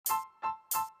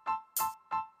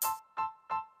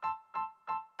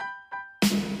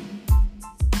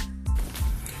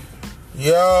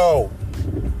Yo,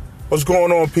 what's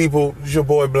going on, people? It's your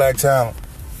boy Black Talent.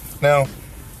 Now,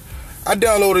 I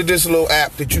downloaded this little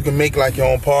app that you can make like your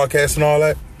own podcast and all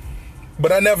that,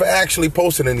 but I never actually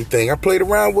posted anything. I played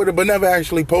around with it, but never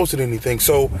actually posted anything.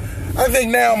 So I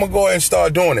think now I'm gonna go ahead and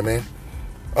start doing it, man.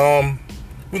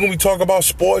 We're gonna be talking about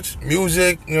sports,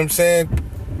 music, you know what I'm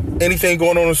saying? Anything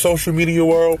going on in the social media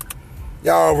world.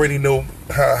 Y'all already know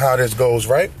how this goes,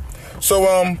 right?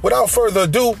 So without further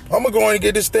ado, I'm gonna go ahead and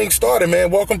get this thing started, man.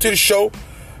 Welcome to the show.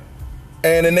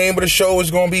 And the name of the show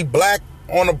is gonna be Black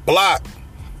on the Block.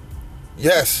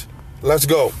 Yes, let's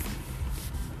go.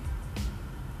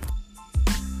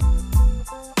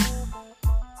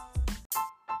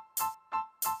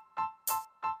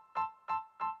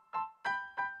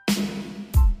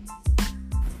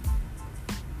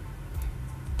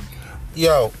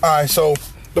 Yo, alright, so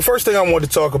the first thing I want to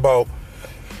talk about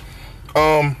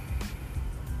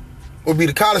would be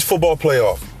the college football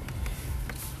playoff.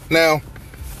 Now,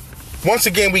 once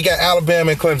again, we got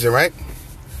Alabama and Clemson, right?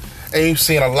 And you've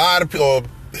seen a lot of people,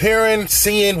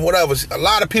 seeing, whatever, a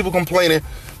lot of people complaining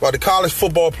about the college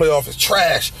football playoff is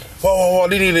trash. Oh,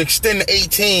 they need to extend to 8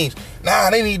 teams.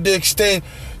 Nah, they need to extend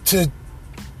to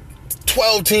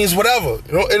 12 teams, whatever.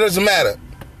 You know, it doesn't matter.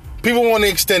 People want to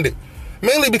extend it.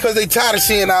 Mainly because they tired of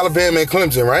seeing Alabama and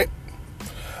Clemson, right?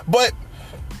 But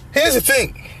here's the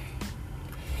thing.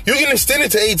 You can extend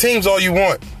it to 8 teams all you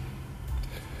want.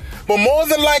 But more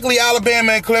than likely,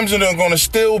 Alabama and Clemson are going to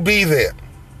still be there.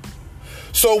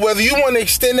 So whether you want to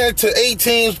extend that to 8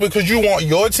 teams because you want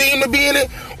your team to be in it,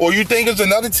 or you think it's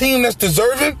another team that's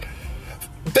deserving,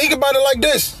 think about it like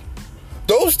this.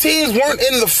 Those teams weren't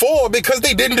in the 4 because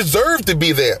they didn't deserve to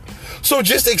be there. So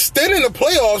just extending the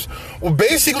playoffs will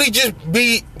basically just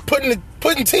be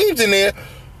putting teams in there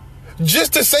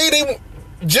just to say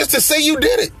you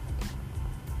did it.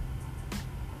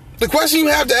 The question you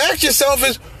have to ask yourself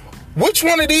is, which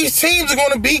one of these teams are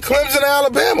going to beat Clemson and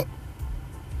Alabama?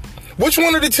 Which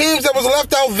one of the teams that was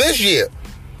left out this year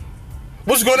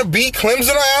was going to beat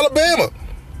Clemson or Alabama?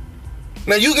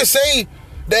 Now, you can say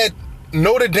that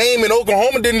Notre Dame and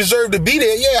Oklahoma didn't deserve to be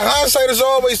there. Yeah, hindsight is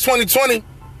always 20/20.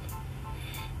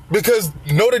 Because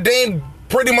Notre Dame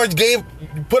pretty much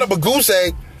put up a goose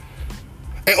egg,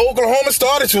 and Oklahoma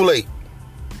started too late.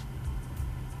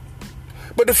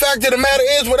 But the fact of the matter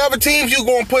is, whatever teams you're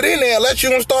going to put in there, unless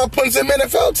you're going to start putting some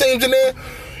NFL teams in there,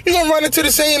 you're going to run into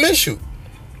the same issue.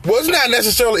 Well, it's not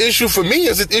necessarily an issue for me.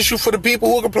 It's an issue for the people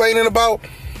who are complaining about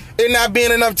there not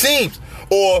being enough teams,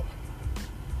 or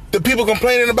the people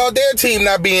complaining about their team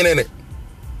not being in it.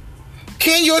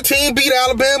 Can your team beat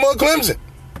Alabama or Clemson?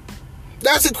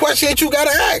 That's the question that you got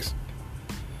to ask.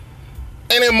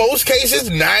 And in most cases,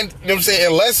 you know what I'm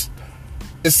saying, unless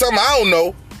it's something I don't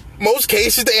know, most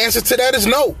cases the answer to that is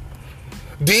no.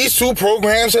 These two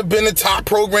programs have been the top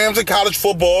programs in college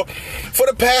football for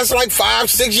the past like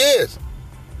 5-6 years.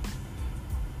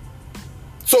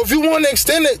 So if you want to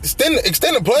extend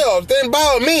the playoffs, then by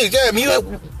all means, yeah, I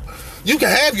mean, you can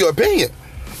have your opinion.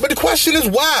 But the question is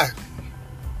why?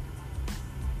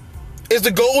 Is the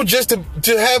goal just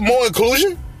to have more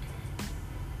inclusion?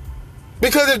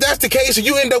 Because if that's the case and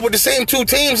you end up with the same 2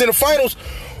 teams in the finals,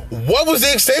 what was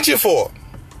the extension for?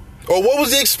 Or what was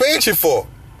the expansion for?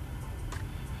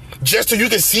 Just so you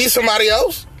can see somebody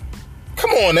else?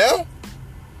 Come on now.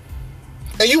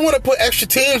 And you want to put extra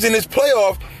teams in this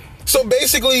playoff. So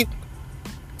basically,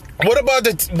 what about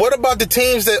the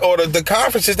teams that, or the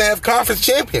conferences that have conference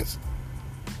champions?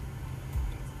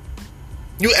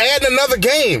 You add another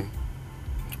game.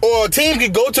 Or a team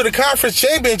could go to the conference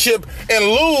championship and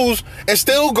lose and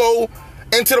still go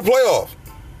into the playoff.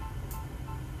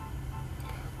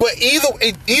 But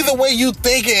either way you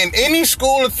think, in any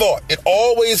school of thought, it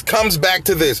always comes back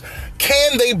to this.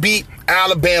 Can they beat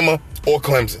Alabama or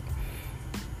Clemson?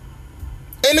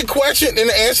 And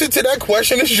the answer to that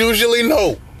question is usually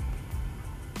no.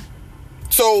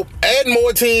 So adding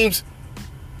more teams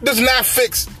does not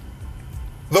fix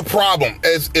the problem,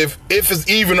 as if it's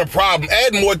even a problem.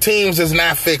 Adding more teams does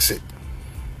not fix it.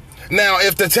 Now,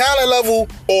 if the talent level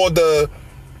or the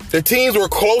teams were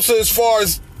closer as far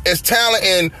as talent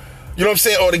and, you know what I'm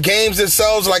saying, or the games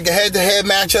themselves, like the head-to-head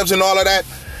matchups and all of that,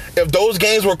 if those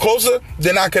games were closer,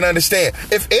 then I can understand.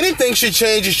 If anything should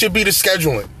change, it should be the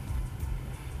scheduling.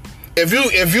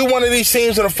 If you one of these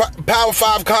teams in the Power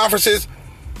 5 conferences,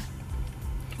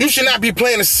 you should not be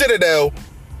playing the Citadel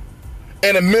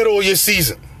in the middle of your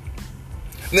season.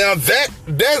 Now that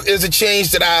is a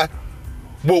change that I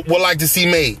would like to see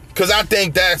made, because I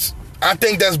think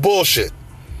that's bullshit.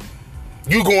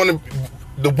 You going to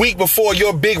the week before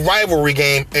your big rivalry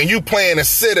game and you playing a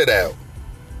Citadel.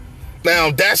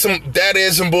 Now, that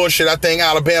is some bullshit I think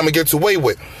Alabama gets away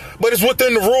with. But it's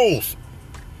within the rules.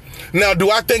 Now,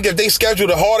 do I think if they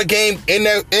scheduled a harder game in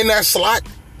that slot,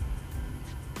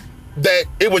 that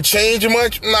it would change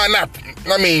much? Not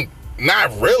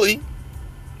really.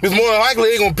 It's more than likely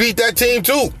they're going to beat that team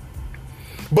too.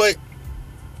 But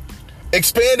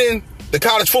expanding the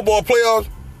college football playoffs,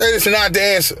 that is not the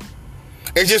answer.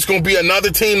 It's just going to be another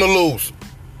team to lose.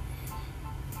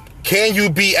 Can you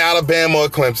beat Alabama or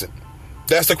Clemson?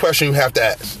 That's the question you have to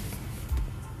ask.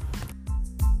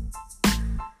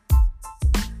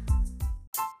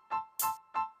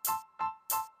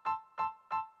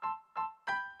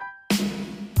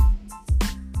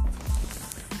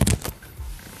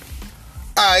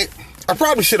 Alright, I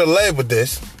probably should have led with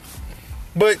this,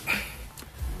 but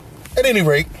at any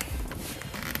rate,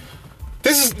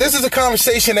 this is a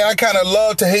conversation that I kind of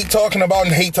love to hate talking about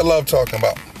and hate to love talking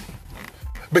about,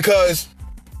 because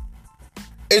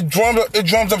it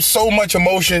drums up so much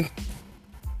emotion,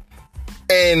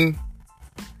 and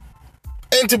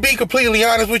to be completely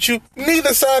honest with you,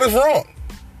 neither side is wrong.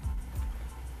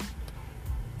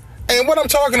 And what I'm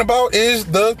talking about is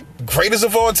the greatest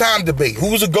of all time debate.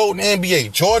 Who's the GOAT in the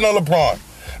NBA, Jordan or LeBron?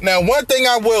 Now, one thing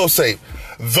I will say,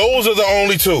 those are the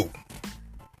only two.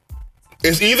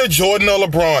 It's either Jordan or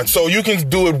LeBron. So you can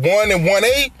do it 1 and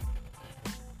 1A.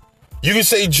 You can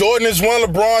say Jordan is 1,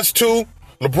 LeBron's 2.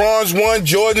 LeBron's 1,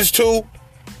 Jordan's 2.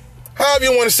 However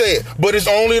you want to say it. But it's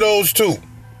only those two.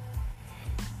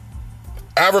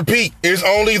 I repeat, it's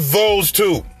only those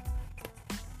two.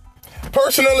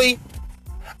 Personally,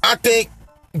 I think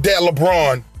that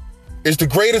LeBron is the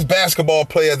greatest basketball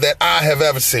player that I have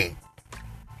ever seen.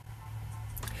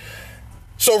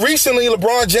 So recently,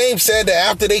 LeBron James said that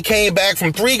after they came back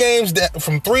from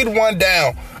 3-1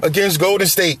 down against Golden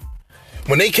State,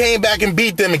 when they came back and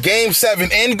beat them in Game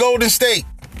 7 in Golden State,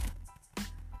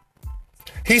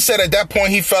 he said at that point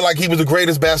he felt like he was the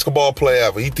greatest basketball player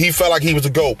ever. He felt like he was a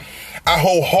GOAT. I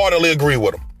wholeheartedly agree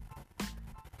with him.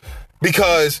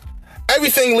 Because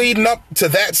everything leading up to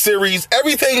that series,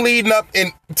 everything leading up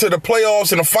into the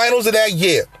playoffs and the finals of that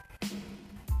year,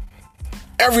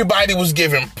 everybody was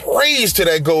giving praise to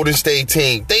that Golden State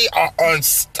team. They are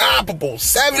unstoppable.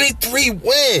 73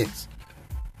 wins.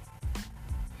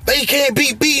 They can't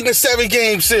be beaten in a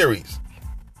 7-game series.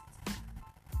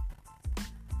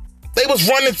 They was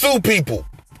running through people.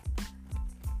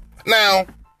 Now,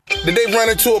 did they run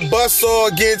into a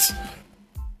buzzsaw against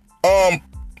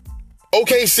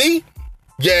OKC?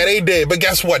 Yeah, they did. But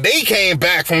guess what? They came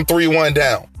back from 3-1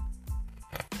 down.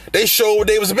 They showed what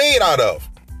they was made out of.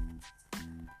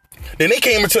 Then they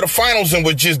came into the finals and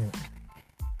they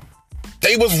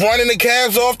was running the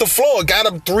Cavs off the floor. Got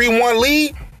a 3-1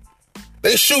 lead.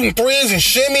 They shooting threes and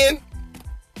shimmying,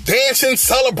 dancing,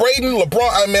 celebrating.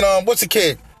 What's the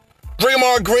kid?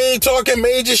 Draymond Green talking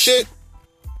major shit.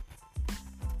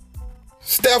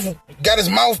 Steph got his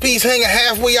mouthpiece hanging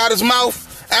halfway out his mouth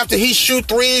after he shoot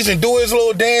threes and do his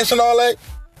little dance and all that.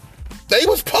 They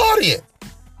was partying.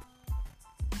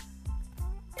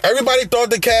 Everybody thought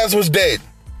the Cavs was dead.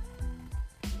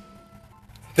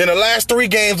 Then the last 3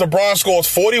 games, LeBron scores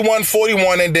 41,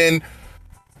 41, and then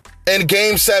in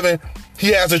Game 7, he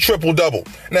has a triple-double.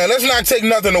 Now, let's not take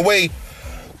nothing away.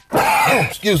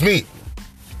 Excuse me.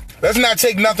 Let's not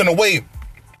take nothing away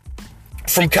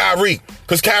from Kyrie,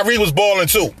 because Kyrie was balling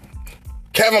too.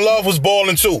 Kevin Love was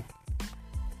balling too.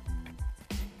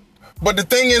 But the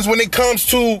thing is, when it comes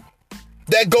to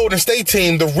that Golden State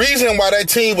team, the reason why that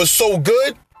team was so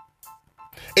good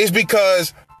is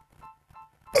because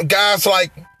guys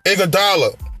like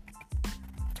Iguodala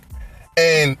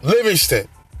and Livingston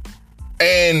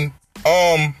and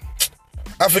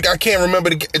I can't remember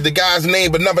the guy's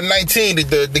name, but number 19,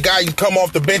 the guy you come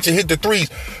off the bench and hit the threes.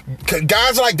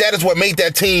 Guys like that is what made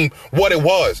that team what it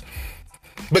was,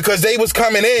 because they was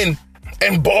coming in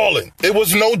and balling. It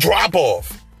was no drop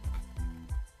off.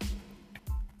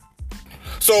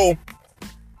 So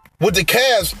with the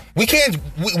Cavs,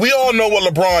 we all know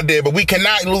what LeBron did, but we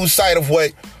cannot lose sight of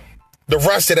what the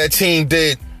rest of that team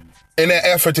did in that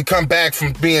effort to come back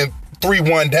from being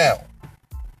 3-1 down.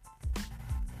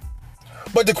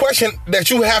 But the question that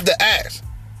you have to ask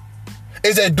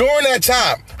is that during that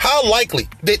time, how likely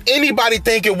did anybody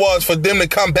think it was for them to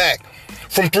come back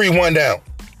from 3-1 down?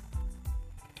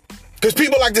 Because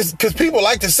people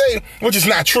like to say, which is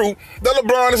not true, that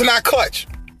LeBron is not clutch.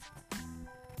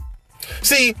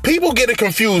 See, people get it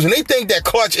confused and they think that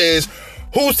clutch is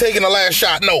who's taking the last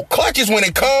shot. No, clutch is when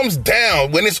it comes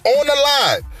down, when it's on the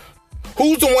line.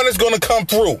 Who's the one that's going to come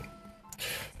through?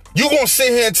 You gonna sit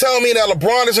here and tell me that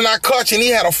LeBron is not clutch and he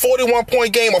had a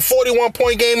 41-point game,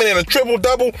 and then a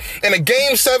triple-double in a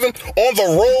Game 7 on the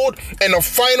road in the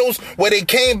finals where they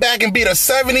came back and beat a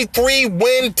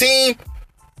 73-win team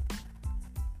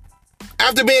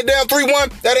after being down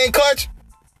 3-1? That ain't clutch.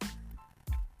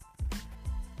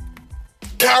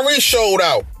 Kyrie showed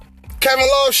out. Kevin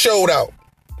Love showed out.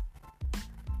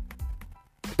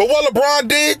 But what LeBron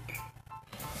did,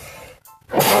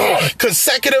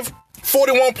 consecutive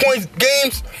 41-point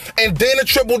games and then a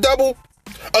triple-double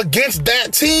against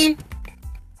that team,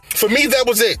 for me, that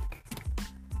was it.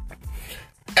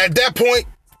 At that point,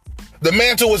 the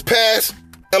mantle was passed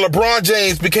and LeBron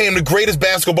James became the greatest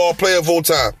basketball player of all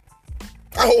time.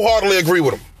 I wholeheartedly agree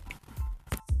with him.